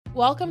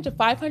Welcome to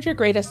 500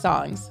 Greatest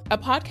Songs, a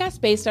podcast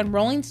based on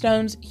Rolling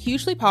Stone's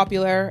hugely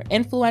popular,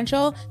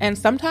 influential, and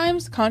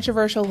sometimes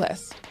controversial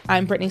list.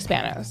 I'm Brittany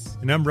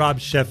Spanos. And I'm Rob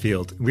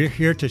Sheffield. We're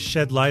here to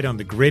shed light on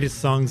the greatest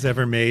songs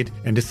ever made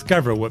and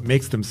discover what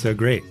makes them so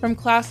great. From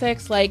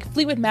classics like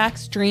Fleetwood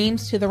Mac's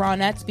Dreams to the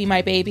Ronettes' Be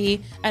My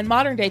Baby, and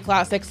modern-day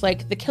classics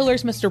like The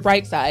Killers' Mr.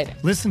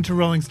 Brightside. Listen to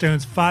Rolling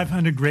Stone's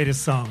 500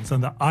 Greatest Songs on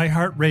the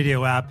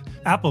iHeartRadio app,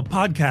 Apple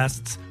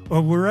Podcasts,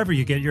 or wherever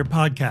you get your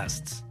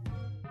podcasts.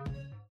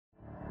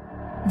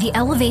 The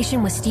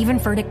Elevation with Stephen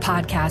Furtick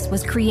podcast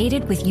was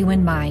created with you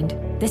in mind.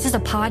 This is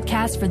a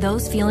podcast for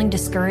those feeling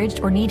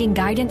discouraged or needing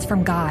guidance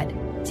from God.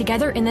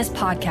 Together in this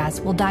podcast,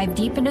 we'll dive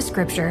deep into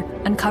Scripture,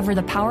 uncover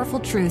the powerful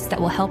truths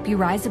that will help you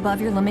rise above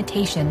your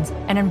limitations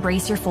and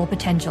embrace your full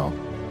potential.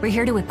 We're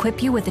here to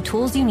equip you with the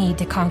tools you need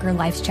to conquer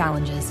life's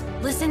challenges.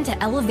 Listen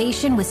to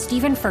Elevation with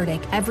Stephen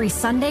Furtick every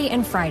Sunday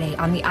and Friday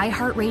on the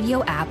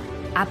iHeartRadio app,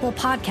 Apple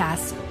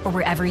Podcasts, or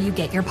wherever you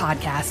get your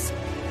podcasts.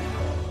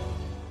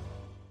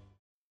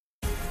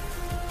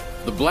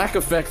 The Black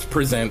Effect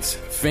presents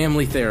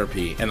Family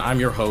Therapy, and I'm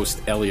your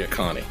host, Elliot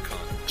Connie.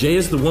 Jay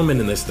is the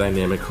woman in this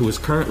dynamic who is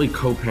currently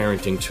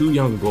co-parenting two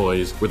young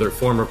boys with her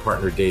former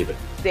partner, David.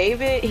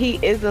 David, he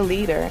is a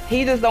leader.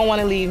 He just don't want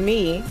to leave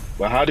me.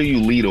 But how do you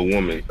lead a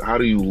woman? How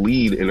do you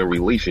lead in a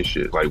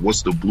relationship? Like,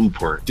 what's the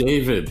blueprint?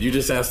 David, you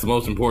just asked the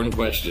most important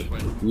question.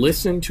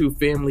 Listen to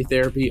Family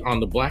Therapy on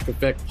the Black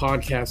Effect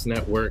Podcast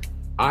Network,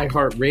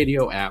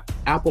 iHeartRadio app,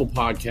 Apple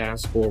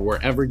Podcasts, or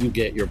wherever you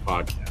get your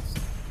podcasts.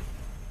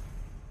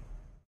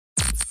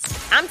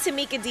 I'm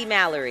Tamika D.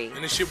 Mallory.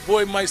 And it's your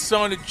boy, my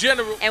son, the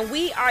General. And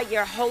we are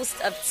your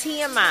hosts of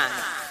TMI.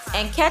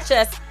 And catch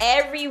us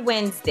every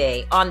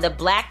Wednesday on the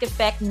Black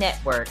Effect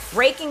Network,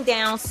 breaking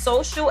down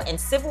social and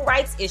civil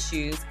rights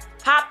issues,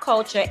 pop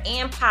culture,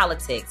 and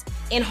politics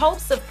in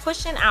hopes of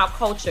pushing our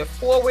culture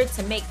forward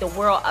to make the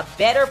world a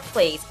better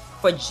place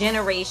for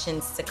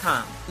generations to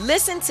come.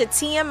 Listen to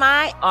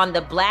TMI on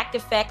the Black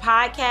Effect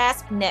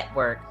Podcast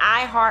Network,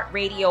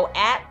 iHeartRadio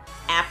app,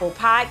 Apple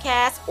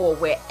Podcasts, or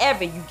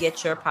wherever you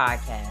get your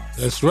podcasts.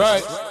 That's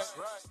right.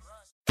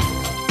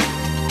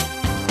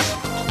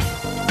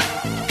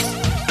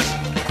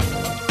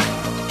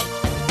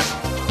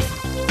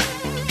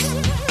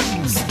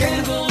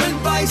 Scandal and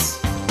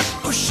vice,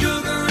 or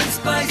sugar and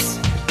spice.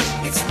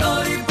 It's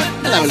naughty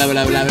but nice.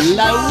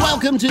 Hello.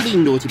 Welcome to the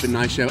Naughty But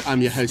Nice Show.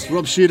 I'm your host,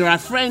 Rob Shuter. Our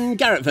friend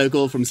Garrett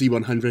Vogel from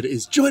C100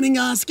 is joining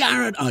us.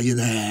 Garrett, are you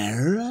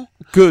there?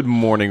 Good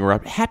morning,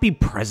 Rob. Happy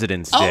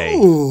President's Day.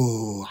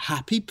 Oh,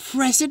 happy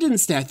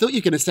President's Day. I thought you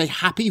were going to say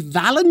Happy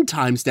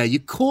Valentine's Day. You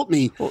caught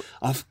me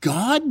off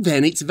guard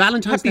then. It's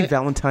Valentine's Day. Happy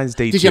Valentine's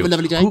Day, Did you have a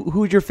lovely day?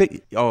 Who's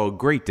your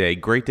great day.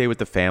 Great day with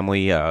the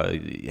family.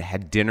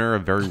 Had dinner, a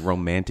very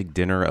romantic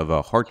dinner of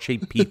a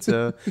heart-shaped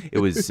pizza. It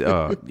was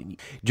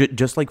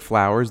just like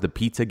flowers. The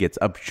pizza gets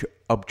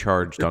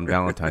upcharged on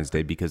Valentine's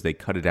Day because they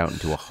cut it out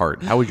into a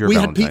heart. How was your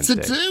Valentine's Day? We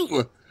had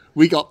pizza too.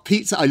 We got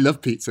pizza. I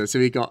love pizza. So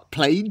we got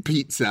plain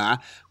pizza.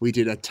 We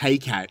did a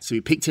takeout. So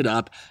we picked it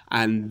up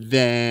and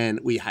then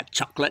we had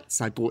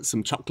chocolates. I bought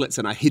some chocolates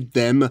and I hid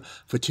them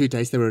for 2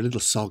 days. They were a little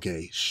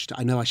soggy.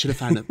 I know I should have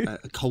found a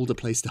colder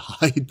place to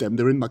hide them.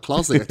 They're in my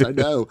closet. I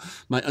know.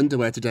 My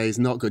underwear today is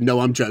not good.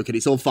 No, I'm joking.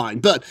 It's all fine.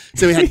 But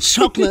so we had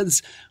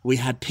chocolates, we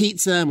had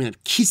pizza, and we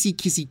had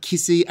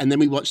kissy. And then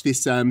we watched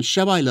this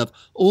show I love,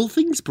 All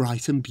Things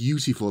Bright and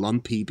Beautiful on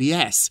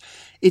PBS.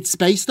 It's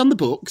based on the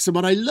books, and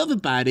what I love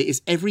about it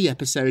is every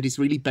episode is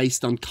really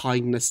based on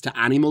kindness to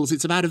animals.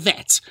 It's about a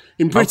vet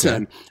in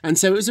Britain. Okay. And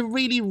so it was a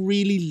really,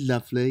 really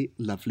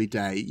lovely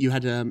day. You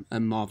had a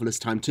marvellous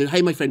time too.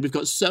 Hey, my friend, we've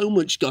got so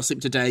much gossip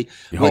today.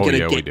 We're going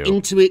to get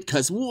into it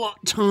because what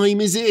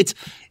time is it?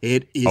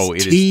 It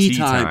is tea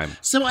time.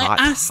 So I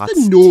asked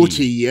the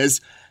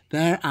naughties.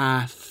 There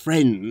are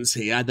friends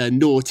here. They're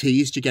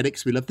naughties. Do you get it?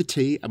 Because we love the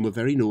tea and we're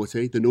very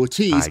naughty. The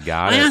naughties.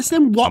 I asked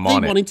them what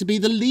they wanted to be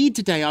the lead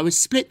today. I was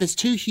split. There's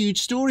two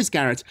huge stories,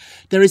 Garrett.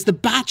 There is the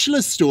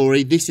Bachelor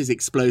story. This is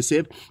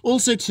explosive.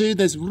 Also, too,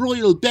 there's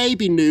royal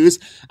baby news.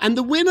 And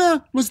the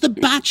winner was the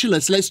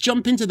Bachelor. So let's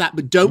jump into that.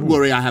 But don't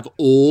worry, I have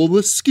all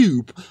the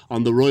scoop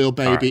on the royal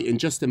baby in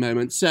just a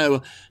moment.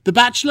 So the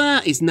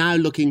Bachelor is now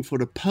looking for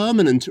a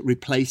permanent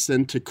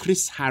replacement to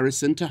Chris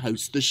Harrison to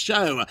host the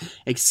show.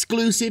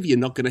 Exclusive. You're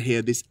not going to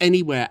hear this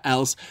anywhere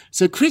else.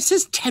 So Chris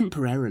has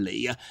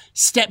temporarily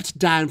stepped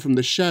down from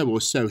the show,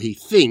 or so he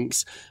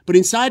thinks, but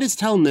insiders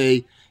tell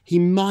me he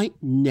might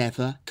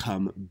never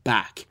come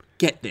back.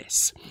 Get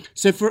this.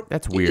 So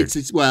that's weird.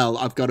 Well,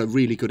 I've got a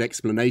really good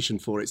explanation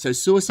for it. So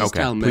sources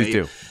tell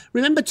me.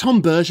 Remember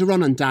Tom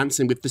Bergeron on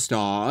Dancing with the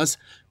Stars?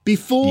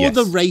 Before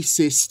the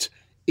racist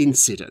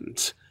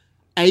incident,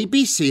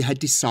 ABC had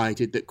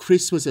decided that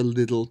Chris was a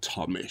little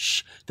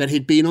Tomish, that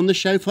he'd been on the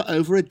show for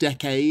over a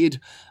decade,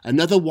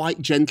 another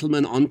white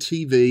gentleman on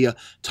TV.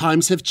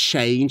 Times have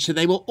changed, so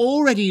they were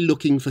already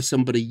looking for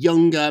somebody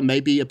younger,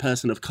 maybe a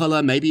person of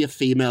colour, maybe a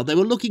female. They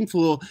were looking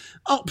for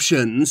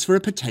options for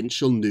a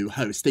potential new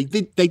host. They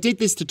did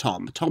this to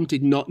Tom. Tom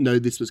did not know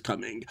this was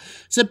coming.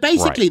 So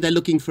basically, They're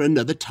looking for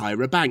another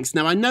Tyra Banks.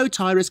 Now, I know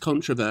Tyra's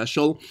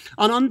controversial,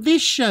 and on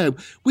this show,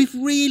 we've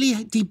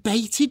really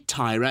debated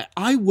Tyra.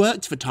 I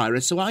worked for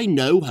Tyra, so I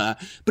know her,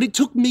 but it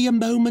took me a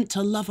moment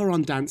to love her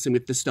on Dancing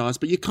with the Stars.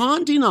 But you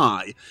can't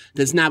deny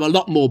there's now a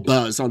lot more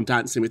buzz on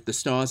Dancing with the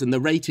Stars, and the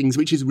ratings,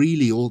 which is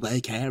really all they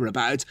care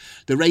about,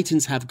 the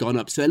ratings have gone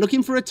up. So they're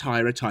looking for a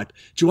Tyra type.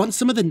 Do you want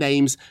some of the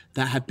names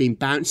that have been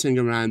bouncing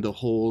around the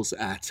halls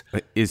at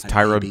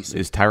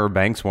Tyra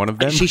Banks one of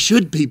them? She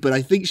should be, but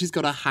I think she's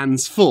got her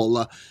hands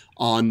full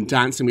on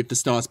Dancing with the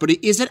Stars. But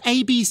it is an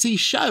ABC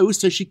show,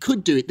 so she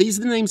could do it. These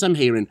are the names I'm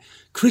hearing.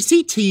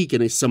 Chrissy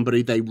Teigen is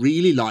somebody they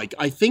really like.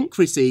 I think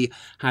Chrissy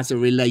has a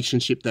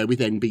relationship, though, with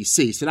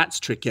NBC, so that's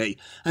tricky.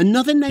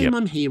 Another name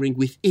I'm hearing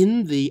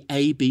within the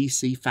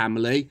ABC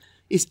family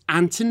is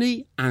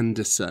Anthony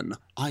Anderson.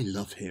 I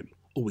love him.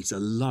 Always a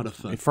lot of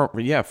fun.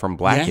 From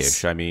Blackish.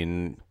 Yes. I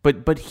mean,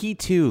 but he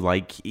too,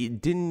 like,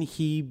 didn't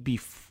he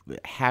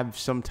have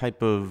some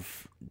type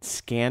of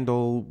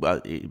scandal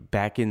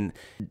back in?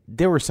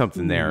 There was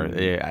something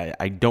there.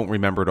 I don't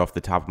remember it off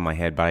the top of my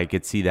head, but I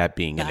could see that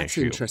being an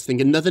issue. That's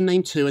interesting. Another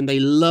name too, and they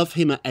love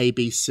him at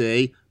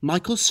ABC,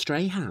 Michael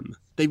Strahan.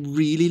 They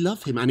really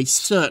love him, and he's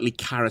certainly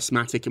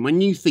charismatic. And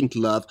when you think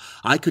love,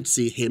 I could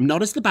see him,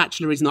 not as The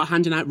Bachelor, he's not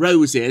handing out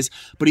roses,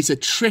 but he's a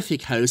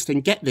terrific host.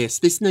 And get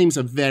this name's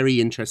a very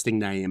interesting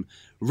name.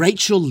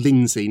 Rachel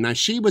Lindsay. Now,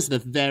 she was the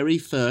very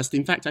first,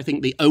 in fact, I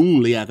think the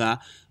only ever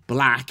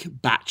Black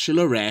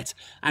Bachelorette,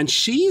 and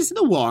she's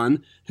the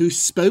one who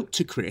spoke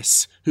to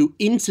Chris, who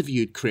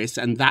interviewed Chris,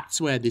 and that's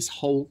where this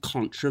whole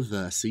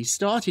controversy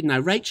started.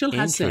 Now, Rachel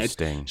has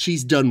said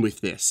she's done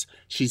with this.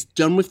 She's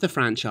done with the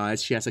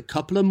franchise. She has a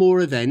couple of more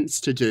events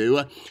to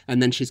do,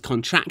 and then she's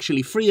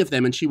contractually free of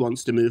them, and she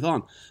wants to move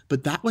on.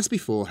 But that was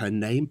before her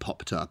name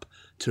popped up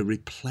to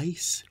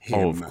replace him.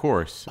 Oh, of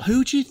course.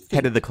 Who do you think?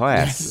 Head of the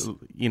class,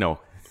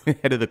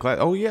 Head of the class.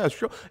 Oh yeah,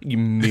 sure.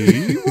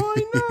 Me?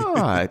 Why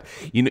not?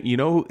 You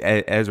know.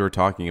 As we're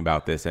talking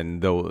about this,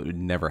 and though it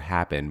never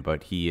happened,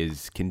 but he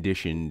is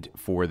conditioned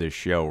for this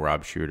show.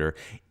 Rob Shooter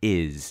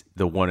is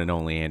the one and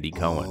only Andy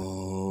Cohen.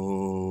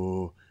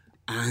 Oh,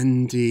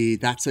 Andy,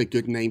 that's a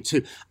good name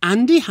too.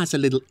 Andy has a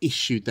little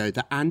issue though.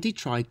 That Andy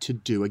tried to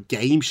do a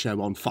game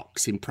show on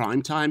Fox in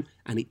primetime,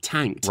 and it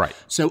tanked. Right.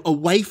 So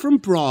away from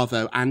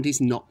Bravo,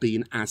 Andy's not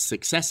been as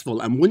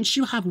successful. And once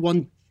you have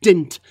one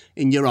dint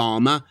in your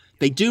armour,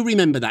 they do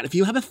remember that. If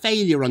you have a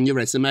failure on your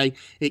resume,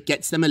 it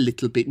gets them a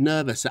little bit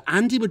nervous. So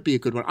Andy would be a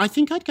good one. I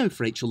think I'd go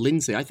for Rachel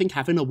Lindsay. I think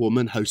having a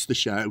woman host the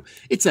show,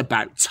 it's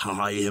about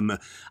time.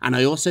 And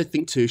I also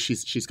think, too,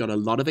 she's got a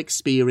lot of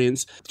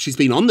experience. She's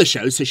been on the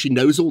show, so she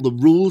knows all the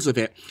rules of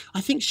it.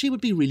 I think she would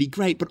be really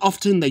great. But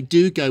often they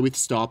do go with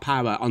star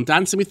power. On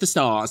Dancing with the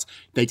Stars,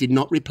 they did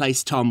not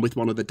replace Tom with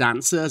one of the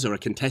dancers or a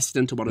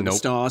contestant or one of the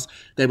stars.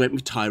 They went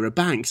with Tyra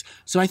Banks.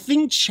 So I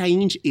think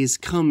change is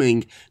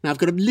coming. Now, I've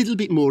got a little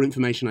bit more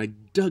information. I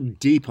dug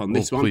deep on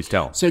this one. Please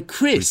tell. So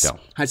Chris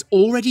has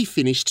already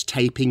finished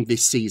taping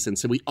this season,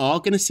 so we are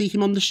going to see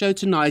him on the show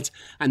tonight,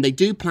 and they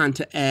do plan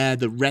to air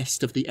the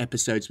rest of the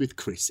episodes with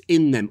Chris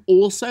in them.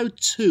 Also,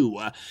 too,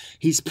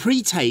 he's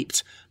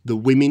pre-taped The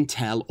Women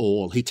Tell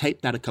All. He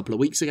taped that a couple of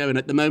weeks ago, and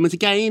at the moment,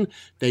 again,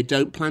 they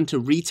don't plan to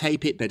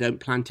retape it. They don't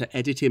plan to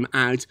edit him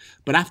out.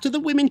 But after The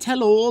Women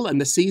Tell All and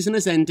the season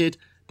has ended,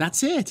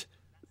 that's it.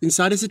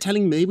 Insiders are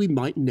telling me we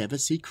might never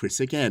see Chris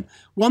again.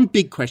 One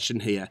big question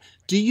here.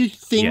 Do you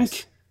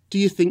think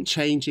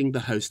changing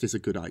the host is a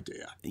good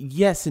idea?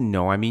 Yes and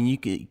no. I mean, you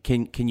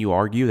can you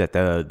argue that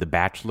the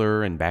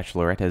Bachelor and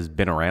Bachelorette has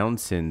been around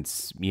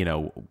since,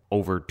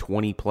 over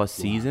 20 plus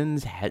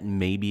seasons?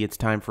 Maybe it's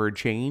time for a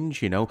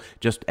change,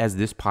 just as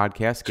this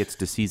podcast gets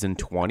to season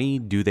 20,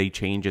 do they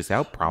change us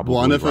out? Probably.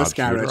 One of us,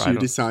 Garrett, you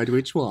decide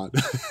which one.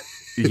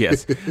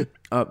 Yes.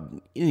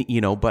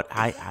 But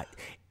I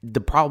the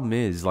problem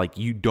is, like,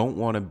 you don't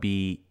want to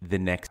be the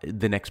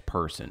next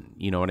person.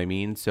 You know what I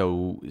mean?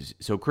 So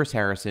Chris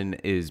Harrison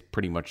is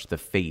pretty much the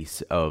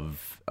face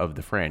of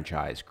the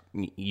franchise,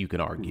 you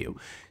can argue.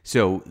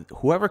 So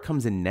whoever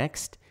comes in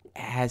next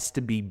has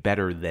to be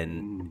better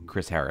than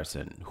Chris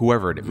Harrison,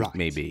 whoever it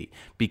may be,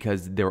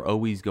 because they're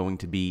always going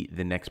to be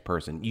the next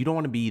person. You don't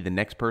want to be the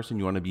next person.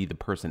 You want to be the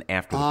person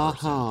after the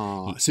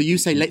person. So you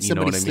say, let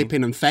somebody slip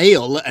in and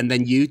fail, and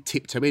then you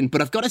tiptoe in.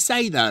 But I've got to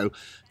say, though,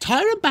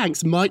 Tyra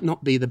Banks might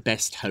not be the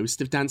best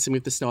host of Dancing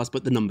with the Stars,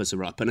 but the numbers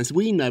are up. And as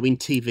we know in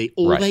TV,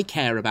 all they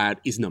care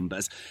about is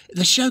numbers.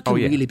 The show can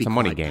really be a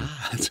money game.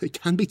 Bad.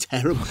 It can be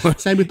terrible.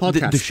 Same with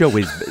podcasts. The show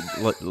is...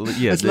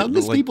 as long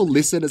as people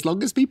listen, as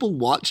long as people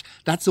watch,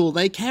 that's all all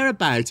they care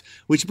about.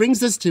 Which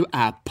brings us to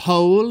our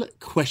poll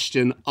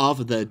question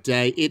of the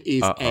day. It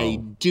is a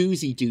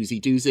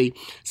doozy.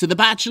 So The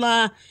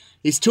Bachelor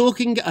is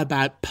talking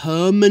about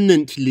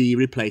permanently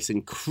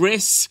replacing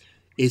Chris.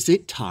 Is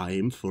it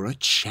time for a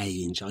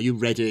change? Are you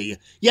ready?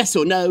 Yes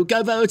or no?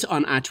 Go vote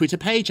on our Twitter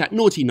page at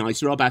Naughty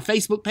Nice Rob. Our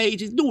Facebook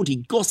page is Naughty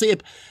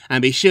Gossip.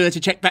 And be sure to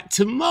check back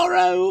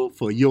tomorrow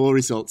for your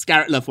results.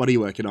 Garrett Love, what are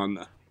you working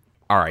on?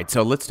 All right,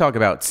 so let's talk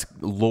about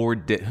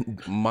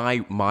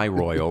my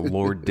royal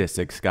Lord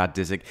Disick, Scott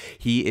Disick.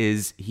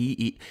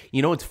 He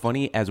you know, it's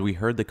funny, as we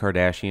heard the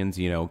Kardashians,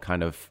 you know,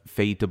 kind of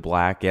fade to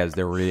black as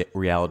their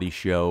reality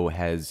show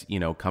has, you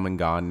know, come and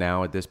gone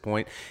now at this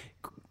point.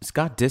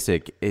 Scott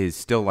Disick is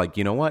still like,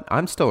 you know what?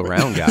 I'm still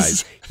around,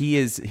 guys. He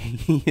is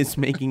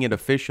making it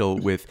official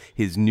with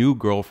his new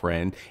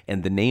girlfriend,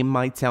 and the name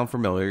might sound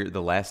familiar,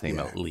 the last name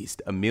at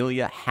least,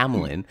 Amelia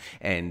Hamlin,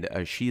 and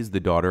she is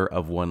the daughter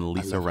of one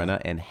Lisa Rinna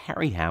and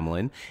Harry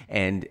Hamlin,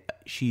 and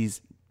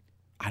she's,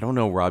 I don't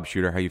know, Rob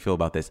Shooter, how you feel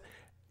about this.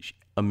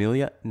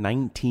 Amelia,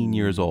 19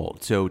 years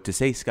old. So to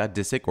say Scott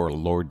Disick or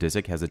Lord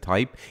Disick has a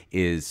type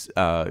is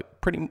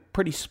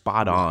pretty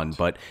spot on,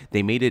 but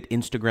they made it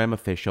Instagram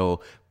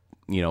official.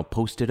 You know,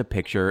 posted a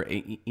picture.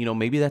 You know,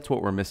 maybe that's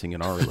what we're missing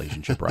in our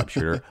relationship, Rob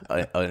Shooter.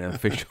 An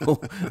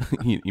official,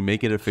 you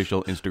make it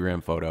official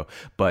Instagram photo.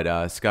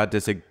 But Scott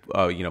Disick,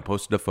 you know,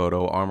 posted a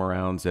photo, arm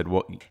around, said,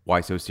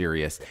 "Why so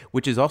serious?"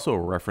 Which is also a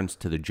reference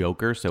to the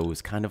Joker. So it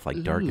was kind of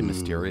like dark and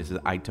mysterious.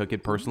 I took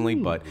it personally,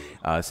 but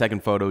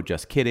second photo,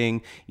 just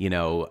kidding. You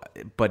know,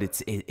 but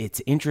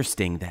it's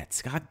interesting that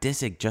Scott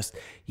Disick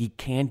he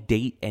can't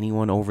date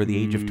anyone over the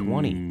age of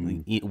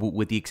 20,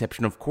 with the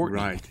exception of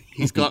Courtney. Right.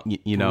 He's got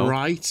you know,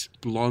 bright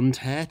blonde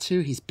hair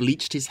too. He's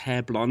bleached his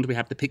hair blonde. We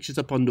have the pictures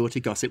up on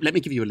Naughty Gossip. Let me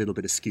give you a little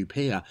bit of scoop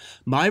here.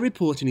 My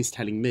reporting is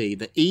telling me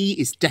that E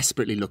is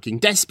desperately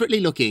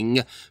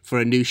looking for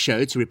a new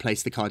show to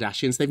replace the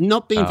Kardashians. They've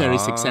not been very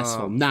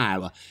successful.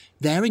 Now,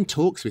 they're in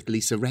talks with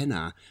Lisa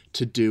Rinna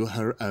to do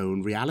her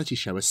own reality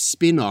show, a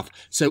spin-off.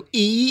 So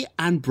E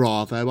and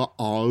Bravo are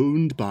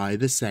owned by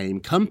the same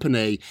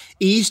company.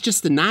 E's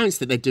just announced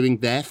that they're doing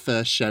their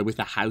first show with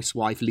the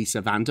housewife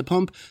Lisa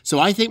Vanderpump. So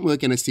I think we're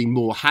going to see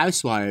more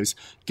housewives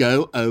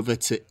go over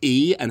to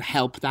E and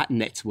help that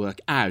network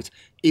out.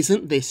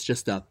 Isn't this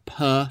just a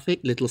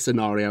perfect little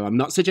scenario? I'm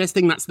not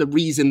suggesting that's the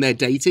reason they're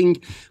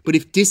dating, but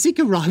if Disick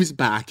arrives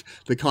back,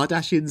 the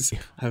Kardashians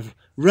have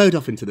rode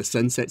off into the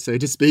sunset, so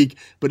to speak,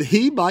 but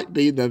he might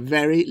be the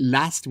very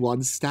last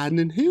one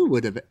standing. Who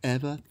would have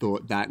ever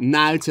thought that?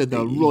 Now to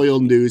the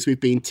royal news. We've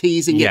been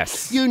teasing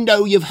it. You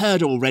know, you've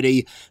heard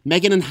already.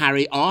 Meghan and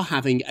Harry are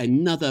having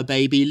another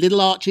baby.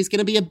 Little Archie's going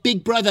to be a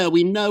big brother.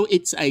 We know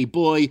it's a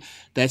boy.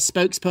 Their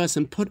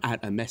spokesperson put out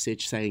a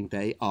message saying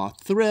they are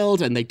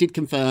thrilled, and they did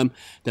confirm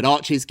that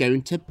Archie's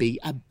going to be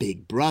a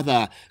big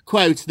brother.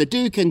 Quote, the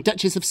Duke and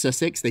Duchess of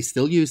Sussex, they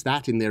still use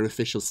that in their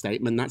official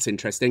statement, that's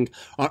interesting,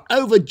 are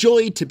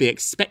overjoyed to be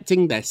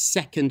expecting their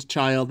second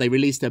child. They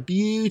released a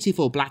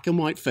beautiful black and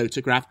white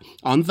photograph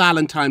on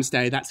Valentine's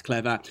Day. That's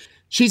clever.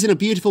 She's in a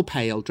beautiful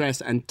pale dress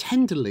and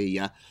tenderly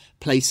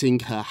placing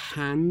her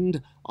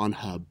hand on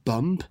her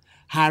bump.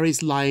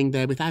 Harry's lying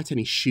there without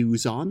any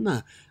shoes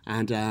on,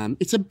 and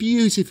it's a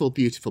beautiful,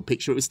 beautiful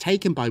picture. It was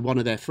taken by one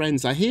of their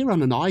friends. I hear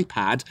on an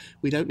iPad.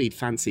 We don't need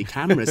fancy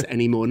cameras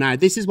anymore now.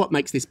 This is what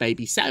makes this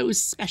baby so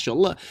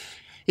special.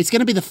 It's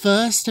going to be the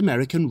first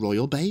American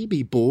royal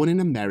baby born in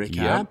America.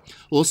 Yep.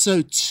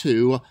 Also,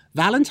 too,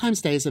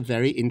 Valentine's Day is a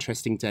very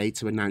interesting day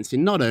to announce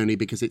in, not only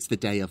because it's the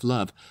day of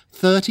love.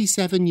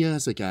 37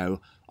 years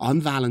ago,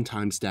 on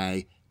Valentine's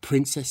Day,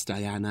 Princess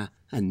Diana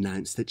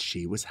announced that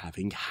she was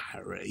having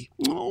Harry.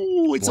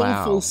 Oh, it's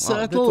all full circle.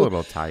 That's a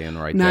little tie-in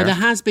right now, there. There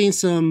has been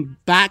some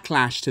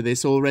backlash to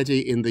this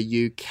already in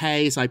the UK.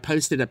 As I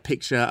posted a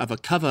picture of a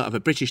cover of a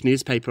British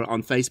newspaper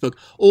on Facebook.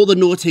 All the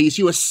naughties,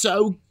 you are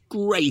so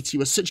great.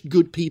 You are such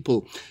good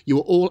people. You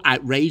were all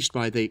outraged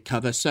by the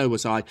cover. So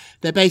was I.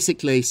 They're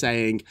basically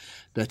saying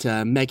that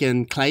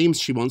Meghan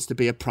claims she wants to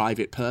be a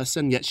private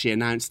person, yet she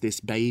announced this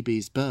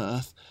baby's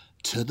birth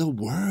to the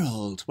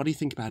world. What do you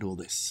think about all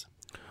this?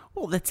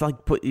 Well, that's like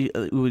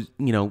it was,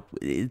 you know,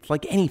 it's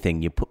like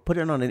anything. You put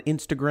it on an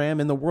Instagram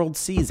and the world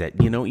sees it.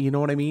 You know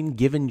what I mean?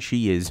 Given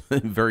she is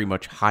very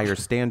much higher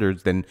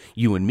standards than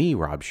you and me,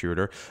 Rob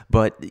Shooter,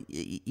 but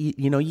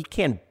you know, you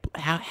can't.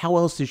 How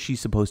else is she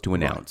supposed to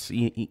announce?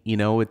 Right. You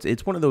know,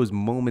 it's one of those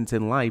moments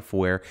in life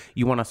where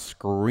you want to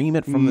scream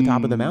it from the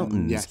top of the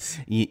mountains. Yes.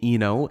 You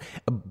know,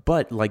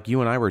 but like you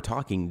and I were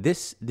talking,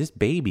 this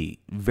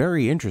baby,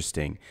 very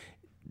interesting.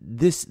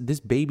 This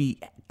baby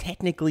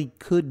technically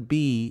could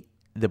be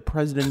the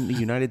president of the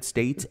United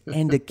States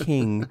and a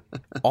king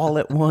all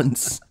at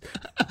once.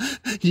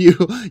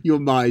 Your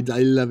mind, I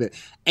love it.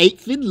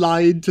 8th in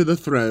line to the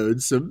throne,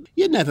 so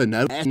you never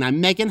know. Now,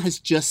 Meghan has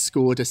just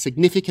scored a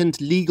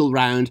significant legal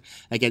round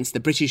against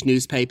the British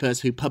newspapers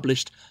who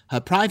published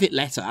her private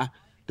letter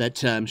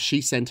that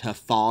she sent her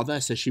father,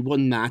 so she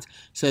won that.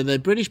 So the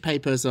British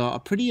papers are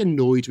pretty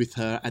annoyed with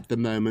her at the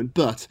moment,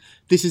 but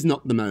this is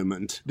not the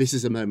moment. This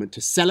is a moment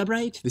to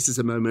celebrate. This is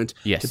a moment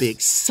to be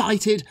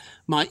excited.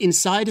 My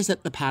insiders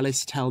at the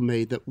palace tell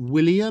me that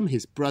William,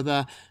 his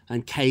brother,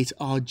 and Kate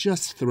are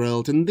just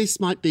thrilled, and this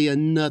might be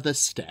another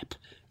step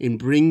in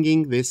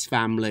bringing this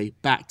family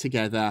back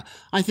together.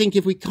 I think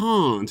if we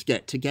can't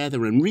get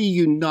together and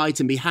reunite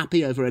and be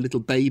happy over a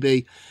little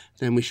baby,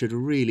 then we should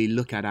really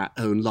look at our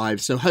own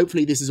lives. So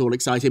hopefully this is all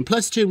exciting.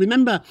 Plus, too,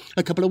 remember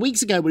a couple of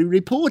weeks ago we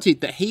reported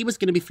that he was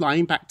going to be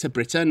flying back to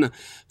Britain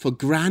for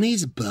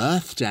Granny's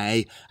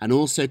birthday, and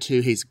also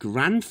to his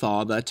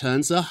grandfather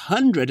turns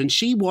 100, and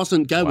she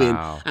wasn't going.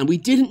 Wow. And we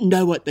didn't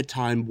know at the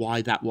time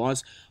why that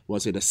was.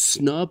 Was it a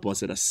snub?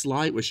 Was it a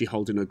slight? Was she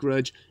holding a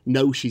grudge?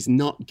 No, she's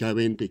not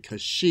going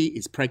because she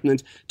is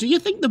pregnant. Do you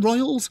think the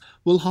royals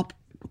will hop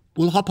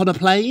on a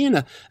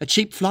plane, a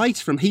cheap flight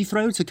from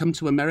Heathrow to come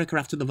to America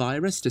after the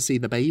virus to see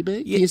the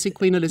baby? Do you see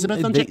Queen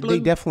Elizabeth on JetBlue? They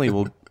definitely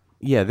will.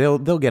 Yeah, they'll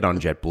get on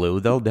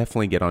JetBlue. They'll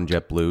definitely get on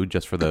JetBlue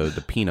just for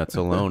the peanuts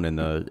alone and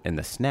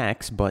the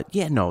snacks. But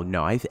yeah, no.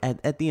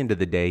 At the end of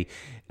the day,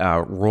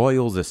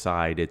 royals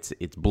aside,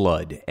 it's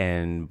blood,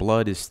 and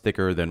blood is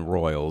thicker than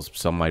royals.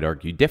 Some might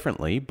argue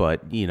differently,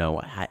 but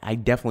I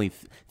definitely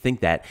think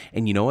that.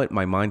 And you know what?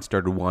 My mind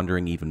started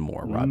wandering even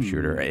more, Rob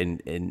Shooter,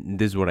 and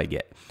this is what I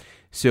get.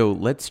 So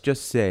let's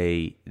just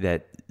say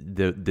that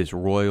this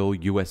royal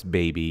U.S.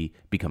 baby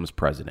becomes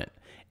president.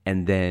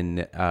 And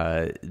then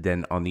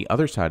on the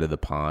other side of the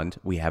pond,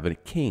 we have a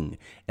king.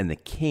 And the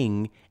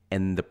king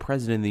and the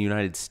president of the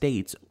United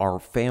States are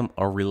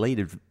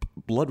related,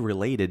 blood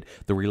related.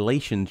 The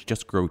relations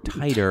just grow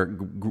tighter,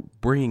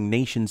 bringing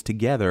nations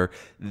together.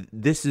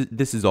 This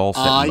is all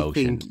set in motion. I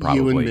think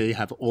probably. You and me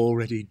have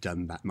already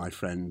done that, my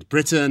friend.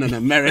 Britain and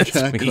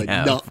America could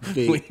not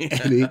be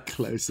any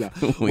closer.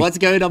 What's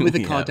going on with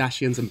the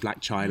Kardashians and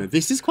Blac Chyna?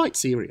 This is quite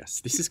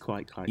serious. This is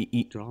quite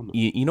drama.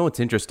 You know what's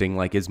interesting?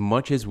 Like, as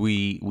much as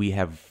we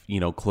have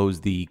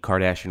closed the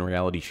Kardashian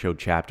reality show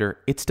chapter,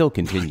 it still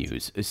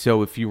continues. Right.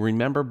 So if you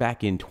remember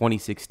back in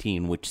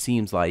 2016, which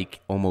seems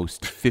like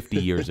almost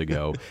 50 years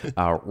ago,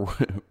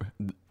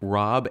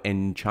 Rob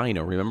and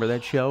Chyna, remember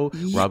that show?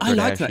 Yeah, Rob Kardashian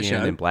like that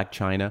show. And Blac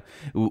Chyna.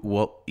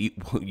 Well,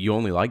 you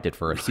only liked it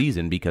for a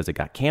season because it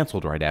got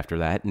canceled right after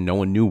that, and no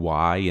one knew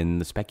why,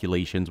 and the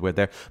speculations were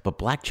there. But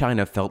Blac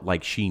Chyna felt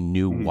like she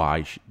knew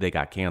why they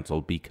got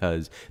canceled,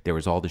 because there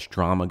was all this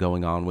drama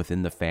going on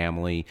within the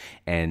family,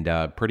 and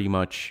pretty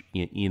much,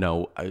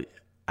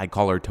 I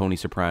call her Tony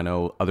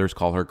Soprano. Others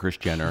call her Kris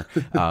Jenner.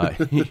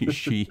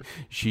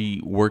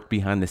 She worked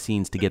behind the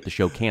scenes to get the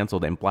show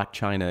canceled, and Blac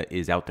Chyna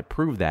is out to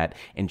prove that.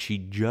 And she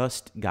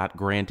just got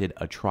granted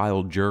a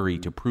trial jury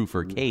to prove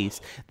her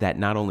case that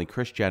not only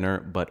Kris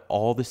Jenner, but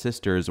all the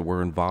sisters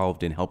were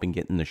involved in helping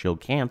getting the show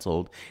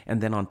canceled.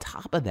 And then on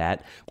top of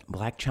that,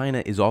 Blac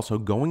Chyna is also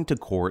going to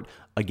court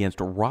against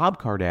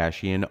Rob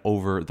Kardashian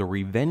over the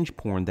revenge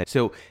porn that.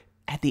 So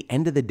at the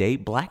end of the day,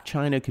 Blac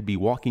Chyna could be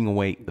walking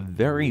away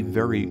very,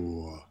 very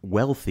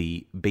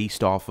wealthy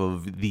based off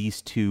of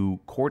these two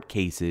court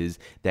cases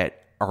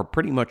that are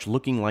pretty much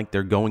looking like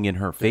they're going in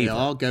her favor. They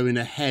are going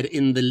ahead.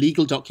 In the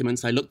legal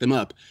documents, I looked them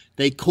up,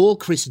 they call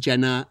Kris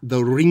Jenner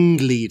the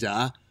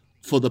ringleader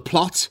for the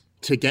plot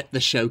to get the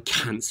show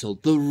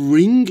cancelled. The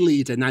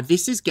ringleader. Now,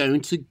 this is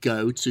going to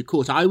go to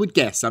court. I would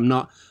guess, I'm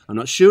not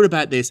sure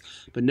about this,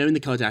 but knowing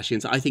the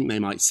Kardashians, I think they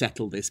might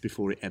settle this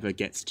before it ever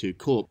gets to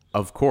court.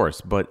 Of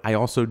course, but I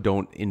also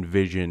don't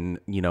envision,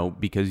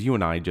 because you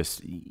and I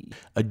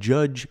a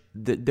judge,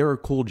 there are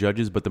cool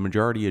judges, but the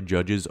majority of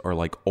judges are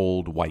like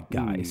old white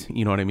guys.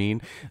 You know what I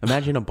mean?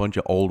 Imagine a bunch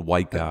of old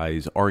white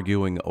guys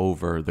arguing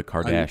over the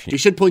Kardashians. You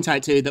should point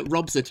out, too, that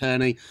Rob's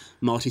attorney,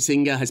 Marty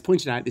Singer, has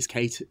pointed out this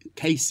case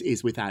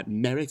is without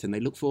merit, and they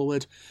look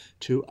forward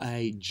to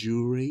a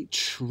jury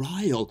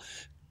trial.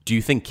 Do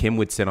you think Kim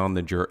would sit on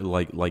the jury,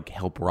 like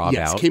help Rob out?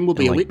 Yes, Kim will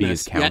be a witness. Be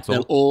his counsel? Yeah,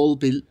 they'll all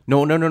be.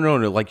 No.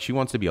 Like, she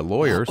wants to be a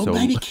lawyer. Oh, so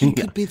maybe Kim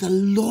could be the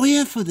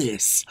lawyer for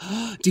this,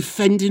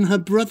 defending her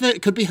brother.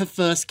 It could be her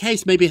first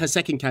case, maybe her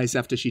second case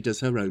after she does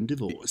her own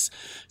divorce.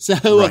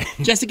 So right.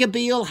 Jessica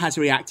Biel has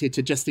reacted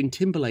to Justin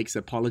Timberlake's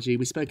apology.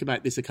 We spoke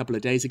about this a couple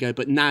of days ago,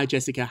 but now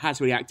Jessica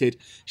has reacted.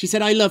 She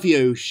said, "I love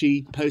you."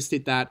 She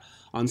posted that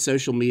on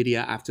social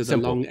media after the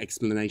long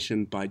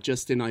explanation by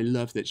Justin. I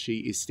love that she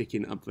is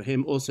sticking up for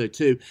him. Also,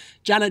 too,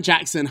 Janet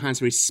Jackson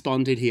has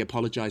responded. He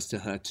apologized to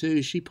her,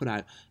 too. She put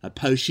out a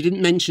post. She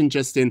didn't mention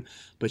Justin,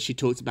 but she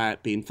talked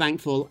about being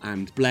thankful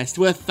and blessed.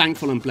 We're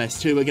thankful and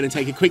blessed, too. We're going to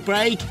take a quick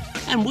break,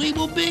 and we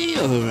will be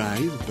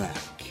right back.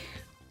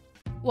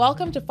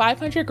 Welcome to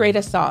 500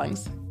 Greatest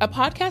Songs, a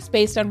podcast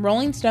based on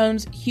Rolling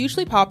Stone's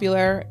hugely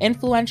popular,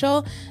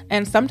 influential,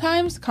 and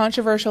sometimes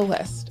controversial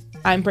list.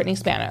 I'm Brittany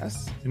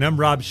Spanos. And I'm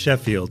Rob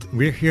Sheffield.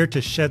 We're here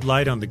to shed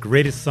light on the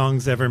greatest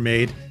songs ever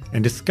made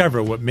and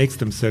discover what makes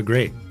them so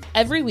great.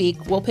 Every week,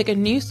 we'll pick a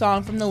new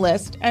song from the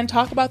list and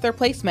talk about their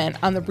placement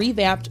on the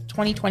revamped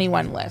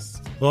 2021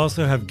 list. We'll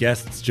also have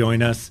guests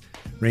join us,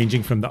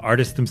 ranging from the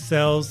artists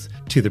themselves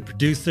to the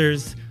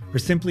producers, or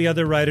simply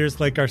other writers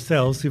like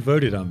ourselves who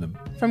voted on them.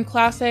 From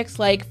classics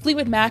like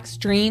Fleetwood Mac's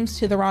Dreams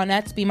to the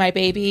Ronettes' Be My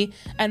Baby,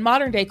 and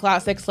modern-day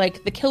classics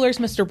like The Killer's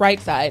Mr.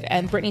 Brightside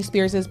and Britney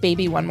Spears'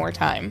 Baby One More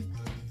Time.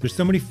 There's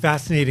so many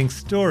fascinating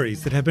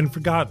stories that have been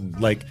forgotten,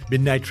 like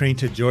Midnight Train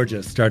to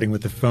Georgia, starting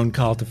with a phone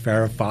call to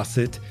Farrah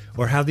Fawcett,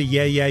 or how the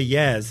Yeah Yeah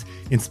Yeahs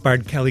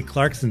inspired Kelly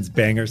Clarkson's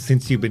banger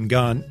Since You've Been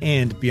Gone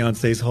and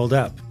Beyoncé's Hold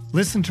Up.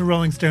 Listen to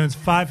Rolling Stone's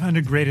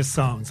 500 Greatest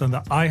Songs on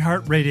the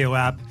iHeartRadio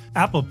app,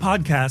 Apple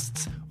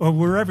Podcasts, or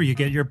wherever you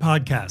get your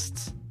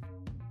podcasts.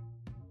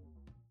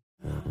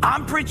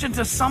 I'm preaching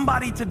to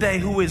somebody today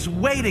who is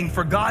waiting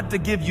for God to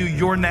give you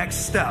your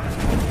next step.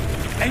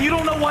 And you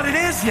don't know what it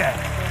is yet.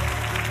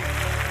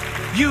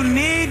 You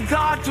need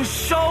God to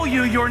show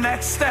you your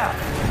next step.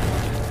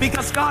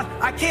 Because God,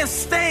 I can't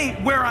stay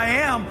where I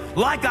am,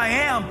 like I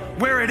am,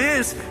 where it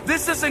is.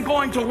 This isn't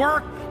going to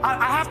work.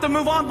 I have to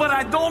move on, but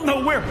I don't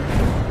know where.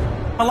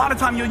 A lot of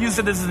time you'll use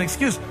it as an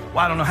excuse. Well,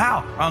 I don't know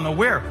how. I don't know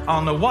where. I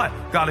don't know what.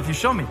 God, if you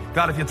show me.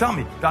 God, if you tell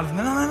me. God, if...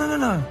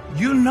 No.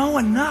 You know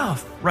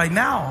enough right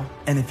now.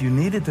 And if you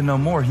needed to know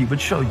more, he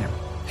would show you.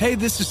 Hey,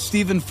 this is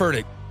Stephen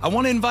Furtick. I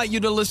want to invite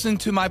you to listen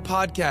to my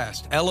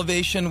podcast,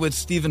 Elevation with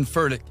Stephen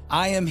Furtick.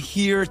 I am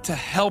here to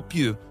help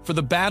you for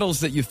the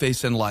battles that you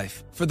face in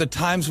life, for the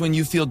times when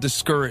you feel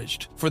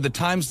discouraged, for the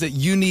times that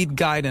you need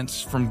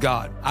guidance from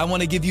God. I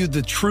want to give you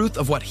the truth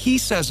of what he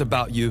says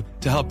about you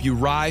to help you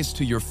rise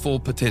to your full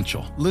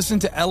potential. Listen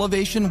to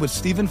Elevation with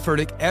Stephen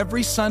Furtick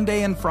every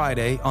Sunday and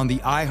Friday on the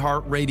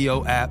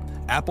iHeartRadio app,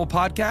 Apple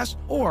Podcasts,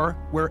 or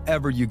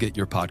wherever you get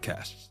your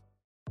podcasts.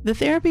 The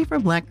Therapy for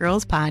Black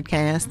Girls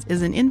podcast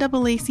is an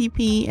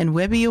NAACP and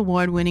Webby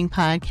Award-winning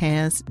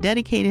podcast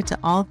dedicated to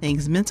all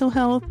things mental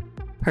health,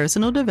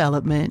 personal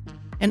development,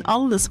 and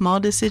all of the small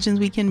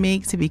decisions we can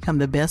make to become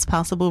the best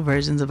possible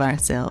versions of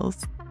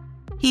ourselves.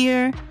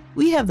 Here,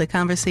 we have the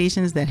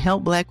conversations that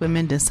help Black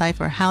women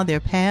decipher how their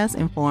past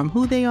inform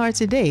who they are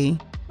today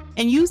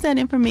and use that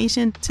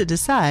information to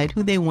decide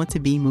who they want to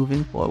be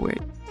moving forward.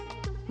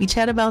 We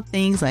chat about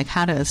things like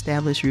how to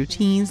establish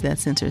routines that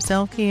center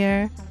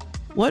self-care,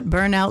 what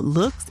burnout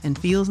looks and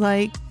feels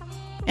like,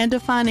 and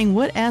defining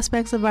what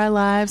aspects of our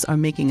lives are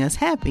making us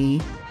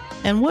happy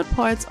and what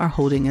parts are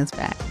holding us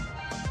back.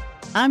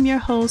 I'm your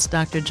host,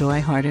 Dr.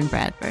 Joy Harden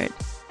Bradford,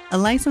 a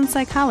licensed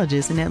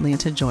psychologist in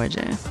Atlanta,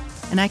 Georgia,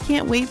 and I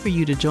can't wait for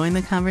you to join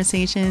the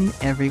conversation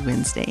every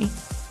Wednesday.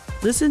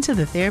 Listen to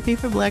the Therapy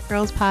for Black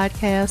Girls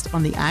podcast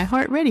on the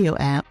iHeartRadio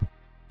app,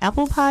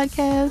 Apple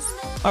Podcasts,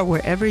 or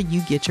wherever you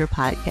get your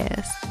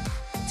podcasts.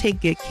 Take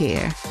good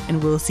care,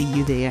 and we'll see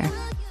you there.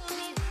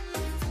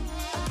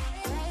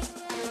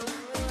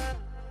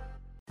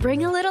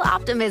 Bring a little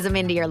optimism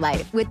into your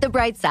life with The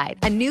Bright Side,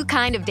 a new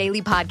kind of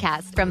daily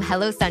podcast from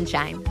Hello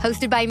Sunshine,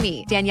 hosted by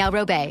me, Danielle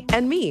Robay.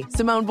 And me,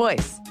 Simone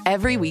Boyce.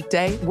 Every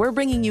weekday, we're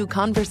bringing you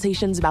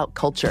conversations about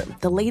culture,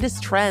 the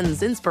latest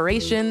trends,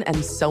 inspiration,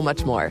 and so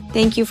much more.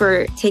 Thank you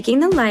for taking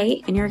the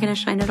light, and you're going to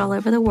shine it all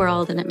over the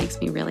world, and it makes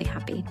me really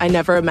happy. I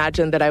never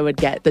imagined that I would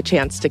get the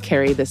chance to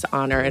carry this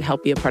honor and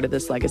help be a part of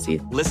this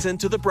legacy. Listen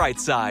to The Bright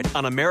Side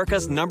on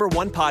America's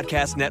 #1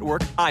 podcast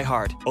network,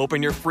 iHeart.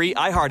 Open your free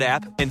iHeart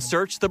app and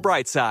search The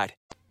Bright Side.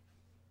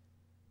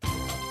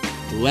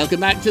 Welcome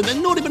back to the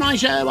Naughty But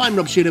Nice Show. I'm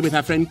Rob Schuler with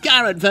our friend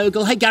Garrett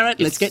Vogel. Hey,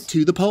 Garrett, let's get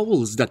to the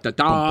polls.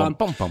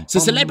 So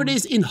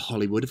celebrities in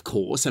Hollywood, of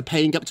course, are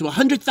paying up to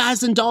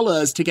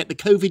 $100,000 to get the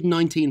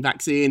COVID-19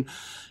 vaccine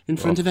in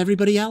front of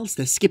everybody else.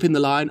 They're skipping the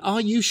line. Are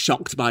you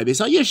shocked by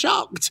this? Are you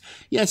shocked?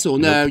 Yes or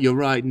no? Nope. You're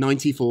right.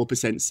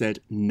 94% said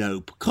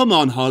nope. Come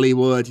on,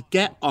 Hollywood.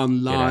 Get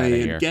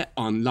online. Get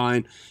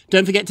online.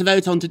 Don't forget to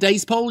vote on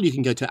today's poll. You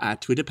can go to our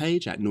Twitter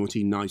page at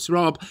Naughty Nice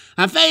Rob.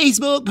 Our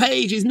Facebook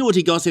page is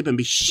Naughty Gossip, and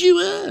be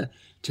sure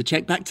to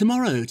check back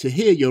tomorrow to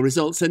hear your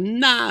results. And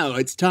now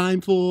it's time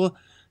for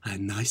our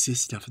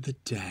nicest stuff of the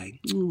day.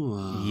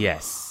 Aww.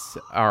 Yes.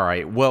 All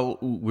right. Well,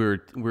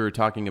 we're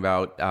talking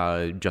about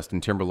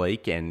Justin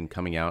Timberlake and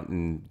coming out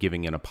and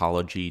giving an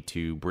apology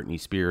to Britney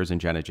Spears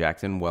and Janet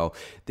Jackson. Well,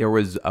 there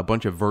was a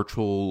bunch of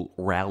virtual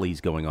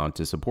rallies going on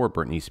to support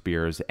Britney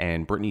Spears,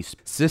 and Britney's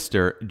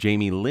sister,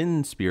 Jamie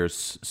Lynn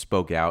Spears,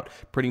 spoke out,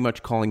 pretty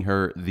much calling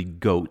her the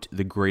GOAT,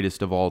 the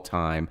greatest of all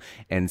time,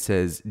 and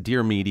says,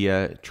 "Dear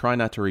media, try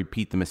not to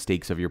repeat the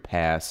mistakes of your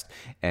past,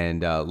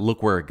 and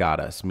look where it got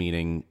us,"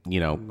 meaning,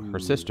 her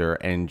sister,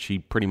 and she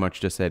pretty much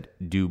just said,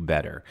 "Do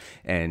better."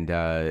 And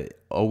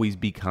always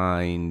be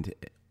kind.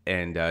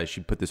 And she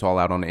put this all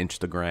out on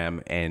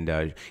Instagram,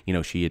 and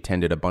she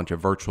attended a bunch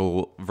of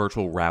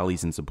virtual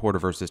rallies in support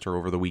of her sister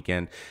over the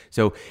weekend.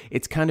 So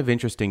it's kind of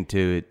interesting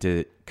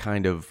to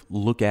kind of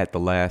look at the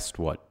last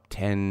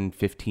 10,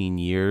 15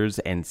 years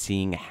and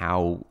seeing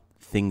how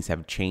things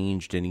have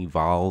changed and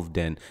evolved,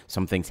 and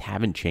some things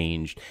haven't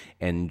changed,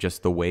 and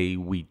just the way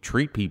we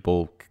treat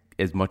people,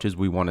 as much as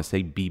we want to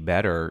say be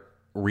better,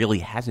 really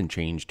hasn't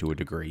changed to a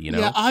degree, you know?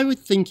 Yeah, I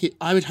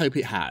would hope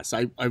it has.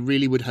 I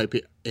really would hope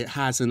it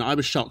has. And I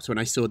was shocked when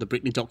I saw the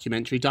Britney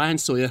documentary. Diane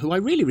Sawyer, who I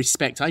really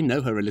respect, I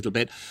know her a little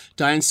bit.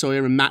 Diane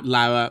Sawyer and Matt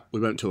Lauer,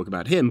 we won't talk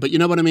about him, but you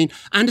know what I mean?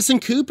 Anderson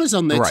Cooper's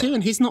on there too,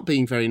 and he's not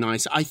being very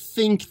nice. I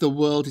think the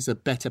world is a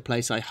better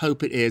place. I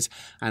hope it is.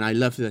 And I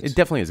love that it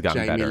definitely has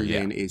gotten Jamie better,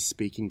 Lynn is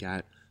speaking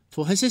out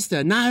for her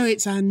sister. Now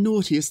it's our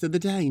naughtiest of the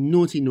day.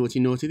 Naughty, naughty,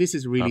 naughty. This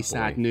is really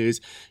sad news.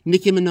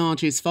 Nicki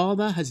Minaj's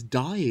father has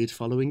died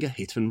following a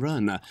hit and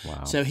run.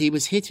 Wow. So he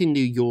was hit in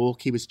New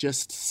York. He was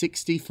just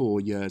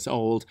 64 years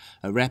old.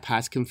 A rep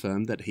has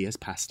confirmed that he has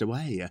passed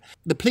away.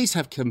 The police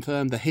have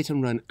confirmed the hit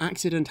and run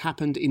accident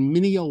happened in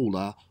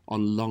Mineola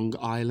on Long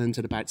Island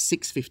at about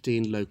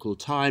 6:15 local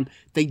time.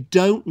 They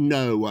don't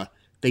know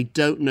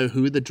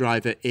who the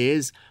driver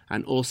is,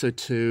 and also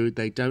too,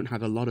 they don't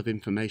have a lot of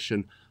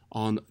information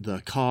on the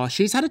car.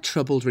 She's had a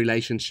troubled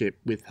relationship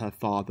with her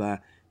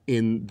father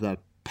in the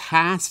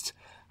past.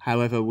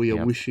 However, we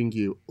are wishing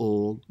you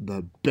all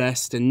the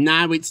best. And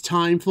now it's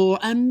time for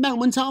a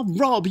moment of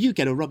Rob. You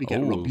get a Rob, you get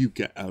a Rob, you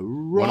get a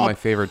Rob. One of my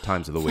favorite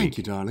times of the week. Thank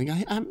you,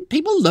 darling.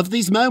 People love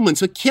these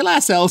moments. We kill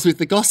ourselves with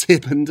the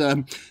gossip, and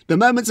the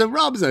moments of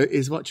Rob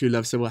is what you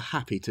love, so we're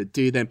happy to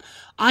do them.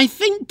 I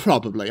think,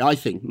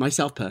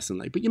 myself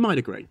personally, but you might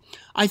agree,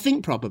 I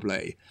think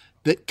probably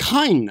that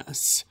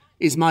kindness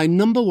is my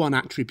number one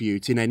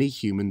attribute in any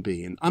human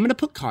being. I'm going to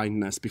put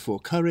kindness before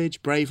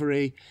courage,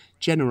 bravery,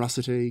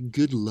 generosity,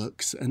 good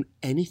looks, and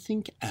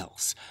anything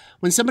else.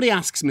 When somebody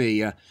asks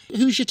me,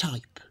 who's your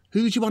type?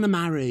 Who do you want to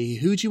marry?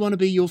 Who do you want to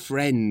be your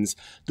friends?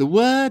 The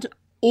word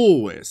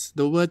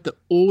that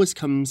always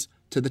comes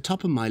to the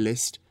top of my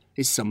list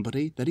is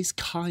somebody that is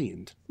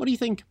kind. What do you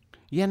think?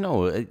 Yeah,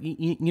 no,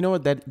 you know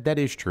what, that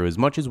is true. As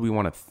much as we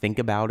want to think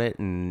about it,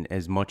 and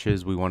as much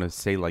as we want to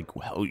say like,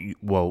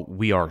 well,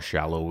 we are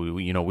shallow,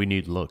 we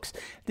need looks.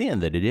 At the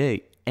end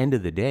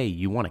of the day,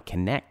 you want to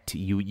connect.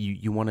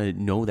 You want to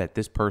know that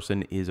this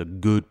person is a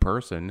good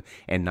person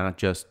and not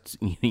just,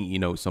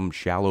 some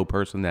shallow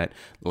person that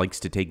likes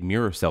to take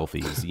mirror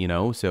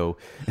selfies, So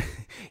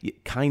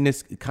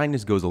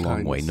kindness goes a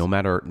long way. No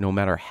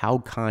matter how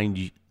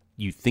kind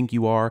you think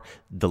you are,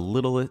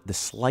 the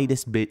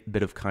slightest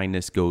bit of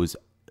kindness goes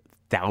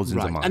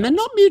thousands of miles. And they're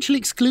not mutually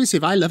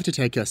exclusive. I love to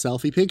take a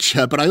selfie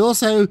picture, but I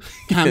also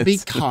can be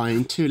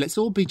kind too. Let's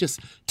all be just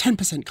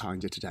 10%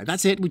 kinder today.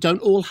 That's it. We don't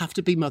all have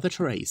to be Mother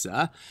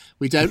Teresa.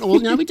 We don't all,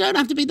 we don't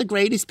have to be the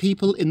greatest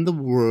people in the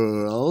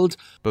world,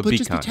 but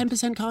just be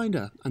 10%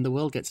 kinder, and the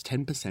world gets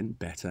 10%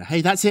 better.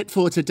 Hey, that's it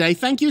for today.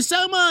 Thank you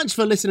so much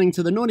for listening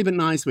to the Naughty But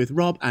Nice with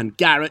Rob and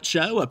Garrett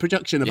show, a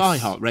production of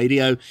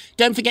iHeartRadio.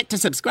 Don't forget to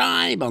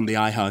subscribe on the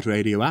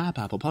iHeartRadio app,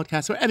 Apple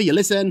Podcasts, wherever you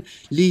listen.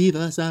 Leave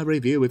us a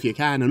review if you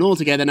can, and all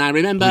together now,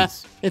 remember,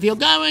 if you're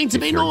going to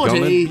be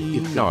naughty,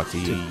 you've got to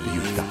be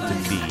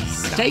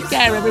nice. Take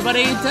care,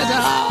 everybody.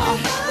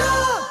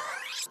 Ta-da!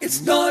 It's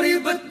Naughty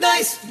But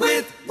Nice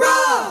with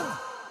Rob.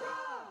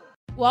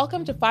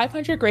 Welcome to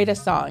 500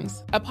 Greatest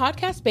Songs, a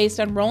podcast based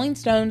on Rolling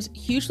Stone's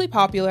hugely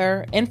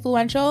popular,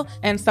 influential,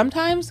 and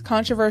sometimes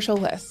controversial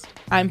list.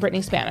 I'm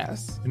Brittany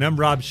Spanos. And I'm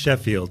Rob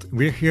Sheffield.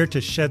 We're here to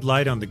shed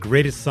light on the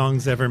greatest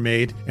songs ever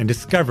made and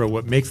discover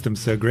what makes them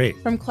so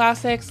great. From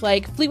classics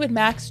like Fleetwood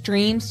Mac's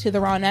Dreams to the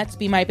Ronettes'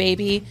 Be My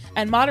Baby,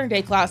 and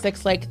modern-day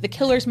classics like The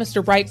Killer's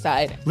Mr.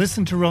 Brightside.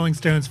 Listen to Rolling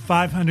Stone's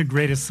 500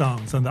 Greatest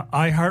Songs on the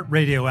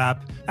iHeartRadio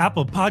app,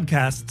 Apple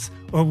Podcasts,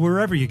 or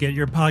wherever you get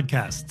your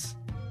podcasts.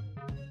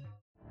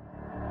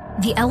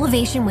 The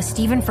Elevation with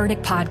Stephen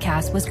Furtick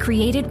podcast was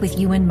created with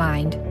you in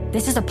mind.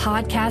 This is a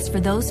podcast for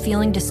those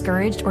feeling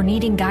discouraged or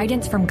needing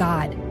guidance from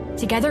God.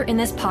 Together in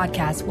this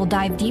podcast, we'll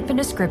dive deep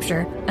into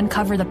scripture,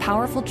 uncover the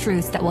powerful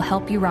truths that will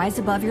help you rise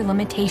above your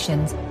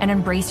limitations and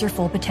embrace your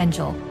full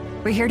potential.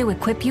 We're here to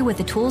equip you with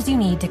the tools you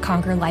need to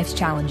conquer life's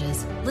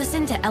challenges.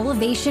 Listen to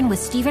Elevation with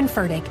Stephen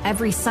Furtick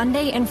every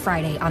Sunday and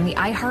Friday on the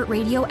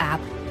iHeartRadio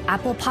app,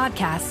 Apple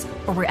Podcasts,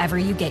 or wherever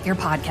you get your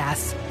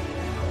podcasts.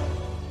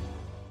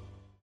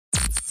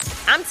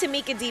 I'm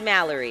Tamika D.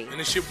 Mallory. And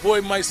it's your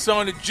boy, my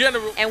son, the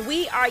General. And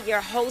we are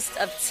your hosts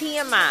of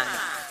TMI.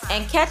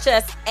 And catch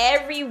us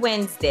every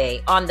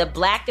Wednesday on the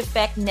Black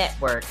Effect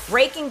Network,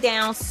 breaking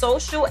down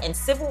social and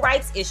civil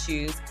rights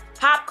issues,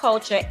 pop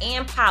culture,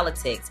 and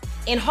politics,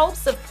 in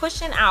hopes of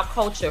pushing our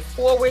culture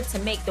forward to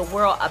make the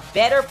world a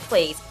better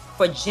place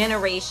for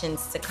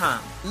generations to come.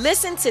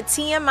 Listen to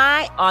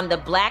TMI on the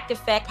Black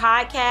Effect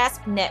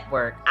Podcast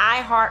Network,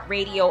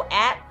 iHeartRadio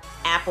app,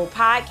 Apple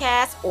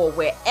Podcasts, or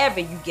wherever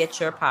you get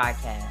your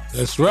podcasts.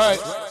 That's right.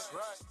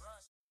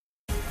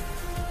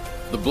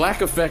 The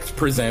Black Effect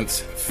presents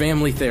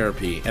Family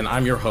Therapy, and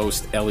I'm your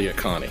host, Elliot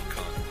Connie.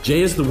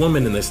 Jay is the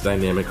woman in this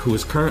dynamic who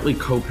is currently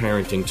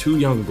co-parenting 2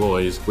 young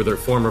boys with her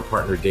former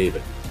partner,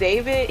 David.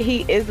 David,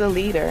 he is a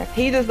leader.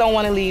 He just don't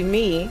want to leave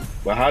me.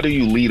 But how do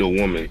you lead a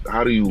woman?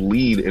 How do you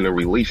lead in a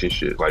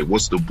relationship? Like,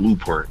 what's the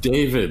blueprint?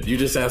 David, you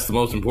just asked the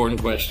most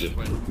important question.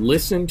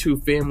 Listen to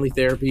Family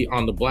Therapy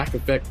on the Black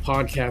Effect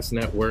Podcast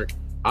Network,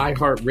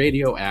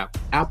 iHeartRadio app,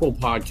 Apple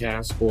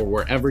Podcasts, or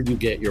wherever you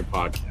get your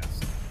podcasts.